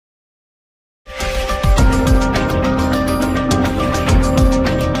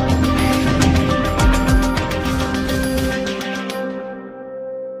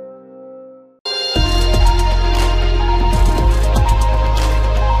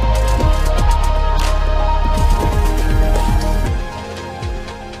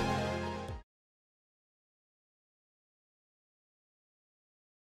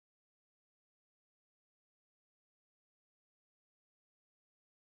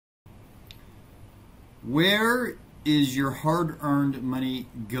Where is your hard-earned money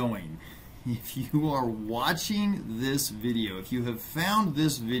going? If you are watching this video, if you have found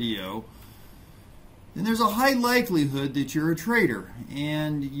this video, then there's a high likelihood that you're a trader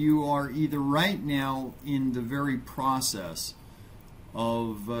and you are either right now in the very process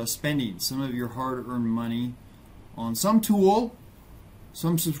of spending some of your hard-earned money on some tool,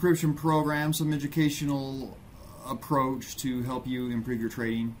 some subscription program, some educational approach to help you improve your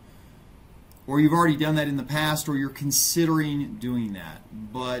trading, or you've already done that in the past, or you're considering doing that.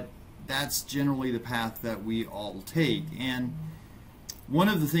 But that's generally the path that we all take. And one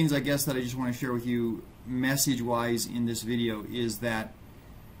of the things I guess that I just want to share with you message-wise in this video is that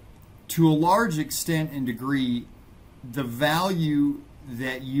to a large extent and degree, the value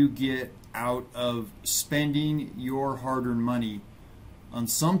that you get out of spending your hard-earned money on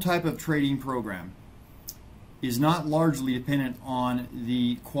some type of trading program is not largely dependent on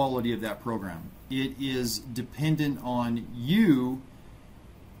the quality of that program. It is dependent on you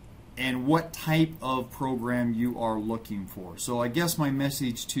and what type of program you are looking for. So I guess my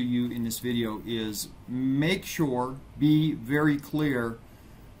message to you in this video is make sure, be very clear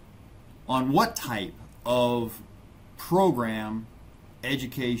on what type of program,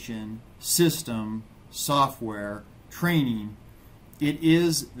 education, system, software, training it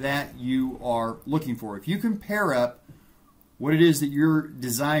is that you are looking for. If you can pair up what it is that you're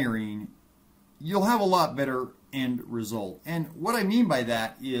desiring, you'll have a lot better end result. And what I mean by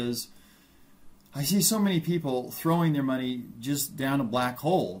that is I see so many people throwing their money just down a black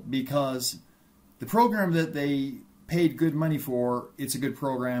hole because the program that they paid good money for, it's a good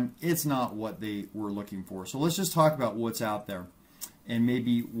program, it's not what they were looking for. So let's just talk about what's out there and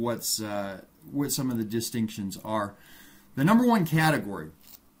maybe what some of the distinctions are. The number one category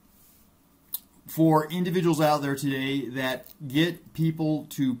for individuals out there today that get people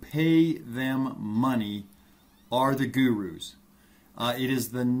to pay them money are the gurus. It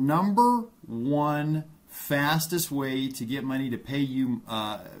is the number one fastest way to get money to pay you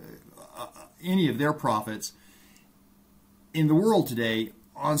any of their profits in the world today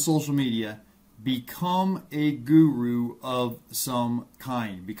on social media. Become a guru of some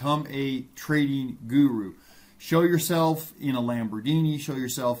kind. Become a trading guru. Show yourself in a Lamborghini, show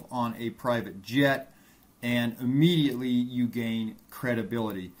yourself on a private jet, and immediately you gain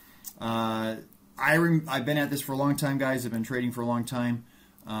credibility. I've been at this for a long time, guys. I've been trading for a long time.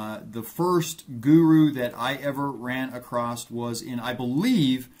 The first guru that I ever ran across was in, I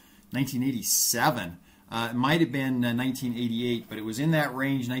believe, 1987. It might have been 1988, but it was in that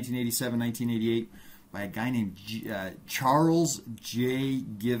range, 1987, 1988. By a guy named Charles J.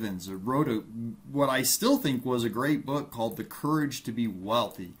 Givens, who wrote what I still think was a great book called The Courage to be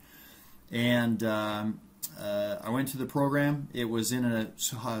Wealthy. And I went to the program. It was in a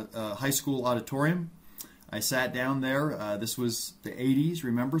high school auditorium. I sat down there. This was the 80s,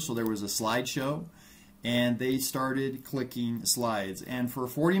 remember? So there was a slideshow. And they started clicking slides. And for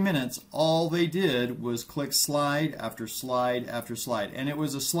 40 minutes, all they did was click slide after slide after slide. And it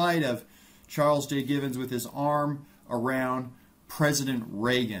was a slide of Charles J. Givens with his arm around President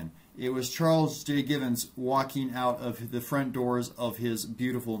Reagan. It was Charles J. Givens walking out of the front doors of his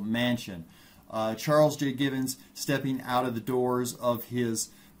beautiful mansion. Charles J. Givens stepping out of the doors of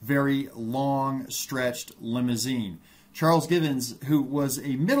his very long stretched limousine. Charles Givens, who was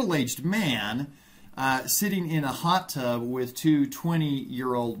a middle-aged man, sitting in a hot tub with two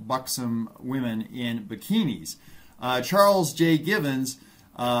 20-year-old buxom women in bikinis. Charles J. Givens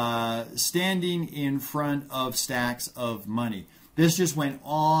standing in front of stacks of money. This just went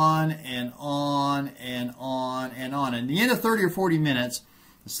on and on and on and on. At the end of 30 or 40 minutes,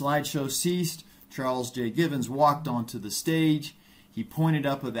 the slideshow ceased. Charles J. Givens walked onto the stage. He pointed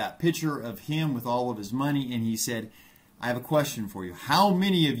up at that picture of him with all of his money, and he said, I have a question for you. How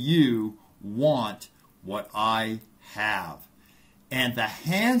many of you want what I have? And the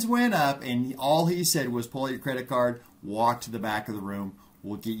hands went up, and all he said was, pull out your credit card, walk to the back of the room,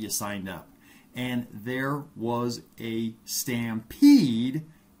 we'll get you signed up. And there was a stampede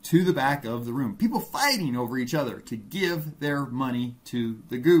to the back of the room. People fighting over each other to give their money to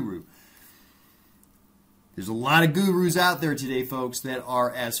the guru. There's a lot of gurus out there today, folks, that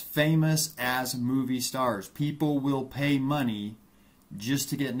are as famous as movie stars. People will pay money just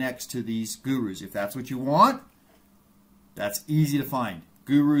to get next to these gurus. If that's what you want, that's easy to find.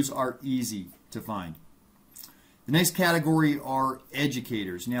 Gurus are easy to find. The next category are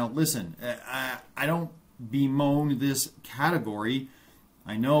educators. Now, listen, I don't bemoan this category.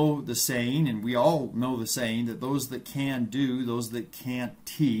 I know the saying, and we all know the saying, that those that can do, those that can't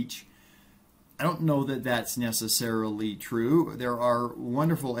teach. I don't know that that's necessarily true. There are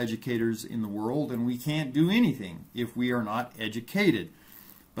wonderful educators in the world, and we can't do anything if we are not educated.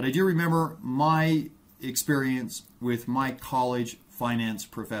 But I do remember my experience with my college finance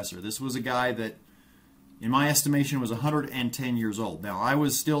professor. This was a guy that, in my estimation, was 110 years old. Now, I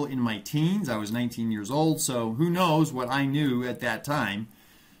was still in my teens. I was 19 years old, so who knows what I knew at that time.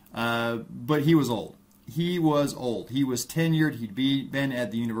 But he was old. He was old. He was tenured. He'd been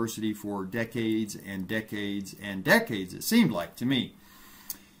at the university for decades and decades and decades, it seemed like to me.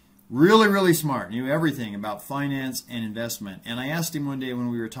 Really, really smart. Knew everything about finance and investment. And I asked him one day when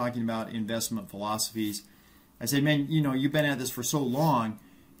we were talking about investment philosophies, I said, man, you know, you've been at this for so long,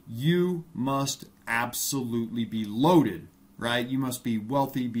 you must absolutely be loaded, right? You must be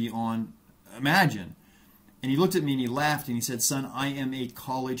wealthy beyond imagine. And he looked at me and he laughed and he said, son, I am a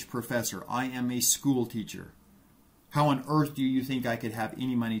college professor. I am a school teacher. How on earth do you think I could have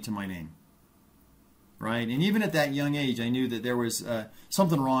any money to my name? Right? And even at that young age, I knew that there was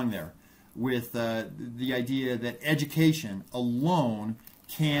something wrong there with the idea that education alone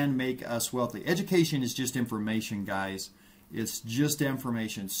can make us wealthy. Education is just information, guys. It's just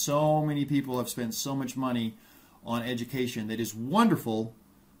information. So many people have spent so much money on education that is wonderful,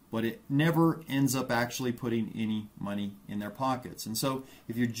 but it never ends up actually putting any money in their pockets. And so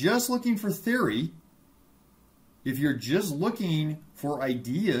if you're just looking for theory, if you're just looking for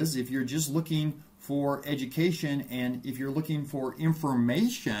ideas, if you're just looking for education, and if you're looking for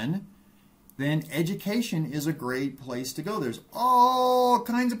information, then education is a great place to go. There's all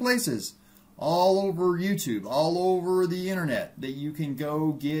kinds of places all over YouTube, all over the internet that you can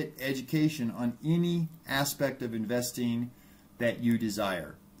go get education on any aspect of investing that you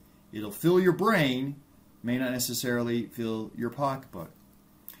desire. It'll fill your brain, may not necessarily fill your pocketbook.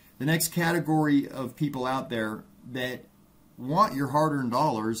 The next category of people out there that want your hard-earned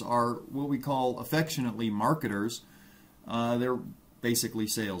dollars are what we call affectionately marketers. They're basically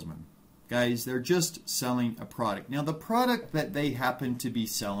salesmen. Guys, they're just selling a product. Now, the product that they happen to be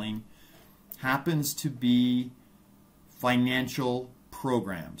selling happens to be financial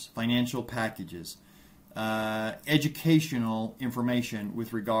programs, financial packages, educational information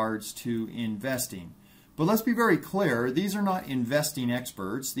with regards to investing. But let's be very clear, these are not investing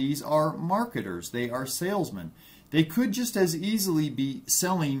experts. These are marketers. They are salesmen. They could just as easily be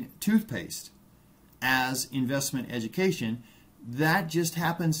selling toothpaste as investment education. That just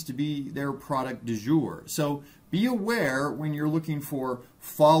happens to be their product du jour. So be aware when you're looking for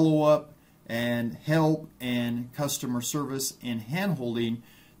follow-up and help and customer service and hand-holding,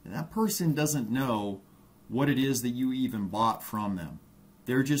 that person doesn't know what it is that you even bought from them.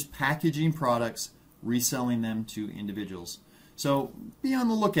 They're just packaging products, reselling them to individuals. So be on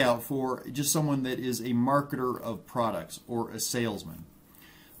the lookout for just someone that is a marketer of products or a salesman.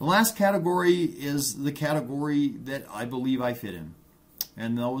 The last category is the category that I believe I fit in,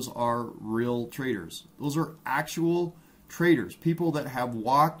 and those are real traders. Those are actual traders, people that have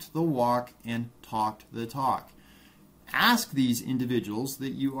walked the walk and talked the talk. Ask these individuals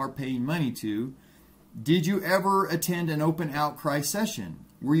that you are paying money to, did you ever attend an open outcry session?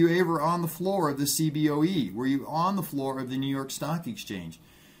 Were you ever on the floor of the CBOE? Were you on the floor of the New York Stock Exchange?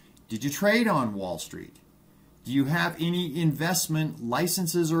 Did you trade on Wall Street? Do you have any investment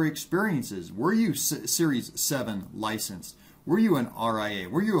licenses or experiences? Were you Series 7 licensed? Were you an RIA?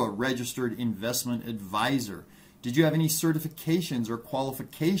 Were you a registered investment advisor? Did you have any certifications or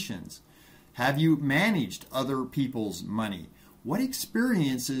qualifications? Have you managed other people's money? What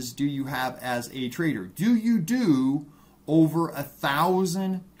experiences do you have as a trader? Do you do over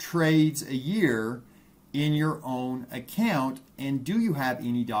 1,000 trades a year in your own account? And do you have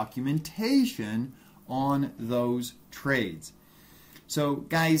any documentation on those trades? So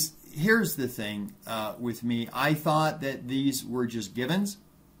guys, here's the thing with me. I thought that these were just givens,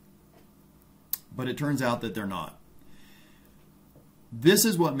 but it turns out that they're not. This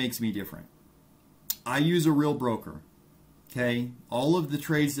is what makes me different. I use a real broker. Okay, all of the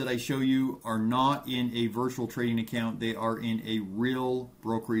trades that I show you are not in a virtual trading account. They are in a real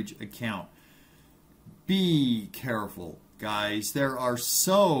brokerage account. Be careful, guys. There are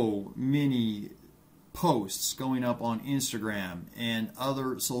so many posts going up on Instagram and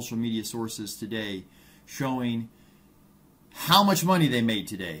other social media sources today showing how much money they made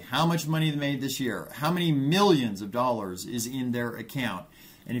today, how much money they made this year, how many millions of dollars is in their account.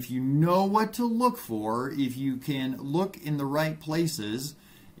 And if you know what to look for, if you can look in the right places,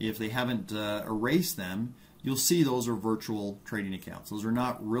 if they haven't erased them, you'll see those are virtual trading accounts. Those are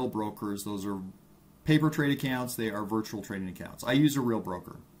not real brokers. Those are paper trade accounts. They are virtual trading accounts. I use a real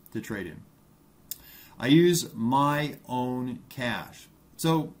broker to trade in. I use my own cash.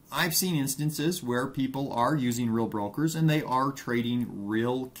 So I've seen instances where people are using real brokers and they are trading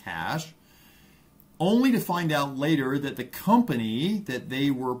real cash, only to find out later that the company that they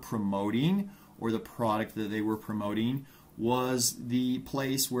were promoting or the product that they were promoting was the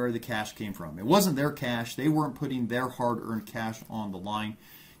place where the cash came from. It wasn't their cash. They weren't putting their hard-earned cash on the line.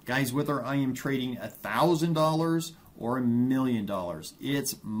 Guys, whether I am trading $1,000 or $1 million,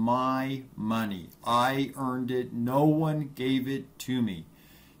 it's my money. I earned it. No one gave it to me.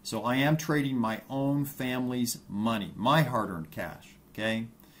 So I am trading my own family's money, my hard-earned cash, okay?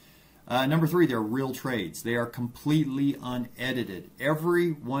 Number 3, they're real trades. They are completely unedited. Every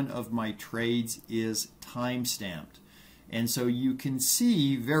one of my trades is time-stamped. And so you can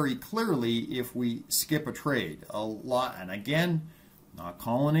see very clearly if we skip a trade. A lot, and again, not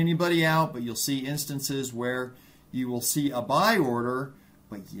calling anybody out, but you'll see instances where you will see a buy order,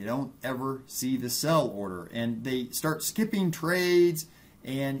 but you don't ever see the sell order. And they start skipping trades,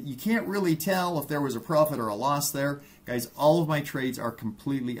 and you can't really tell if there was a profit or a loss there. Guys, all of my trades are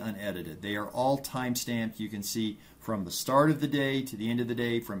completely unedited. They are all time-stamped. You can see from the start of the day to the end of the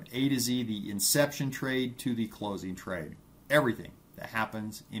day, from A to Z, the inception trade to the closing trade. Everything that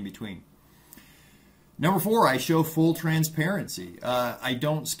happens in between. Number 4, I show full transparency. I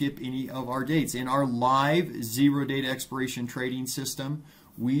don't skip any of our dates. In our live zero-date expiration trading system,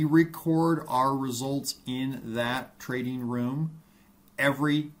 we record our results in that trading room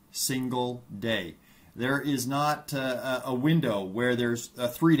every single day. There is not a window where there's a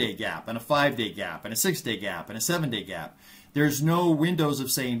 3-day gap and a 5-day gap and a 6-day gap and a 7-day gap. There's no windows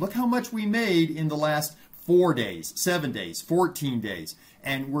of saying, look how much we made in the last 4 days, 7 days, 14 days.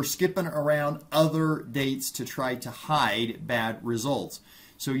 And we're skipping around other dates to try to hide bad results.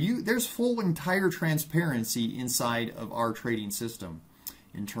 So there's full entire transparency inside of our trading system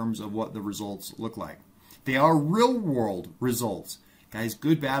in terms of what the results look like. They are real world results. Guys,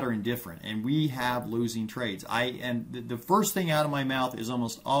 good, bad, or indifferent, and we have losing trades. The first thing out of my mouth is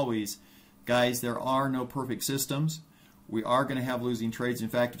almost always, guys, there are no perfect systems. We are going to have losing trades. In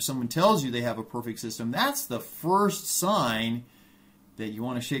fact, if someone tells you they have a perfect system, that's the first sign that you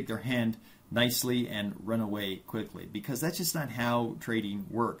want to shake their hand nicely and run away quickly, because that's just not how trading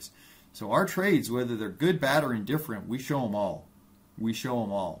works. So our trades, whether they're good, bad, or indifferent, we show them all. We show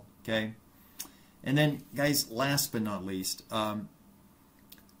them all, okay? And then, guys, last but not least, I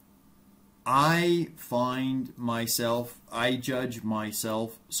judge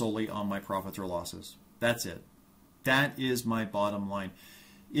myself solely on my profits or losses. That's it. That is my bottom line.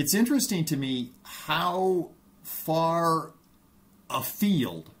 It's interesting to me how far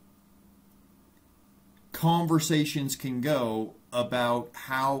afield conversations can go about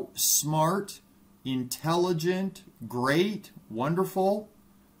how smart, intelligent, great, wonderful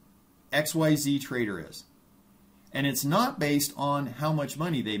XYZ trader is. And it's not based on how much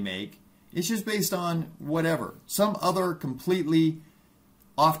money they make. It's just based on whatever, some other completely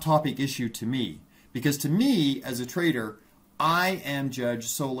off-topic issue to me. Because to me, as a trader, I am judged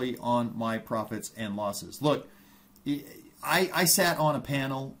solely on my profits and losses. Look, I sat on a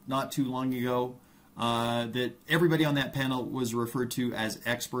panel not too long ago that everybody on that panel was referred to as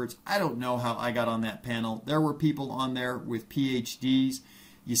experts. I don't know how I got on that panel. There were people on there with PhDs.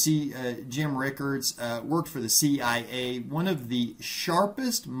 You see, Jim Rickards worked for the CIA, one of the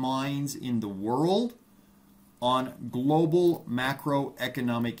sharpest minds in the world on global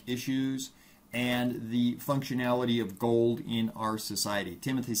macroeconomic issues and the functionality of gold in our society.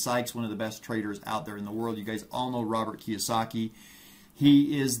 Timothy Sykes, one of the best traders out there in the world. You guys all know Robert Kiyosaki.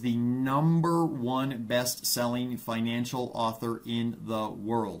 He is the #1 best-selling financial author in the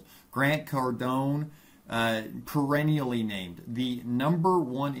world. Grant Cardone, perennially named the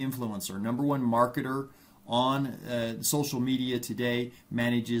 #1 influencer, #1 marketer on social media today,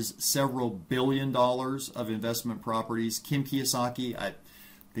 manages several $billion of investment properties. Kim Kiyosaki, I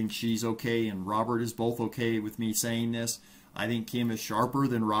think she's okay, and Robert is both okay with me saying this. I think Kim is sharper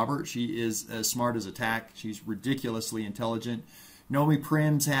than Robert. She is as smart as a tack. She's ridiculously intelligent. Nomi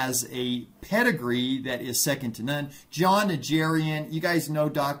Prims has a pedigree that is second to none. John Najarian, you guys know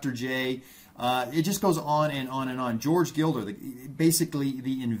Dr. J. It just goes on and on and on. George Gilder, basically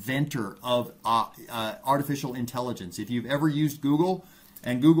the inventor of artificial intelligence. If you've ever used Google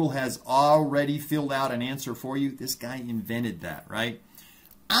and Google has already filled out an answer for you, this guy invented that, right?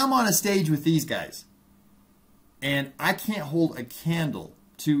 I'm on a stage with these guys, and I can't hold a candle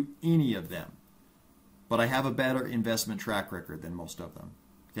to any of them, but I have a better investment track record than most of them,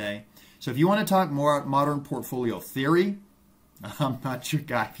 okay? So if you want to talk more modern portfolio theory, I'm not your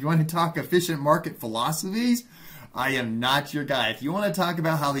guy. If you want to talk efficient market philosophies, I am not your guy. If you want to talk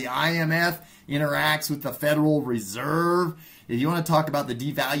about how the IMF interacts with the Federal Reserve, if you want to talk about the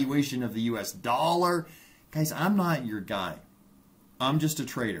devaluation of the US dollar, guys, I'm not your guy. I'm just a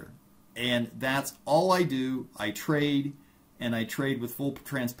trader. And that's all I do. I trade, and I trade with full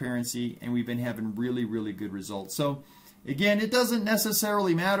transparency, and we've been having really, really good results. So again, it doesn't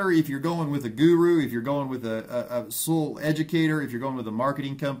necessarily matter if you're going with a guru, if you're going with a sole educator, if you're going with a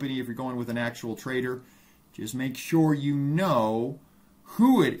marketing company, if you're going with an actual trader. Just make sure you know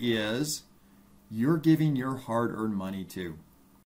who it is you're giving your hard-earned money to.